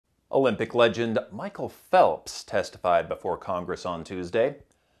Olympic legend Michael Phelps testified before Congress on Tuesday.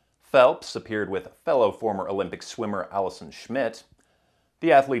 Phelps appeared with fellow former Olympic swimmer Allison Schmitt.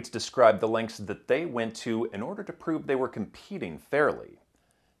 The athletes described the lengths that they went to in order to prove they were competing fairly.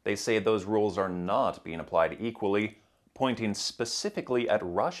 They say those rules are not being applied equally, pointing specifically at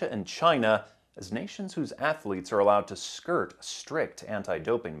Russia and China as nations whose athletes are allowed to skirt strict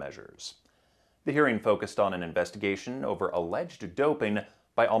anti-doping measures. The hearing focused on an investigation over alleged doping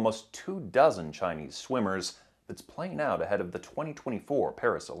by almost 24 Chinese swimmers that's playing out ahead of the 2024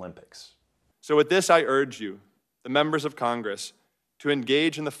 Paris Olympics. So with this, I urge you, the members of Congress, to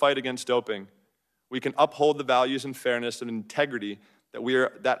engage in the fight against doping. We can uphold the values and fairness and integrity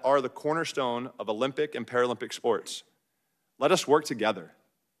that are the cornerstone of Olympic and Paralympic sports. Let us work together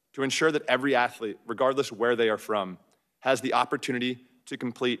to ensure that every athlete, regardless where they are from, has the opportunity to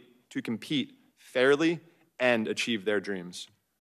compete fairly and achieve their dreams.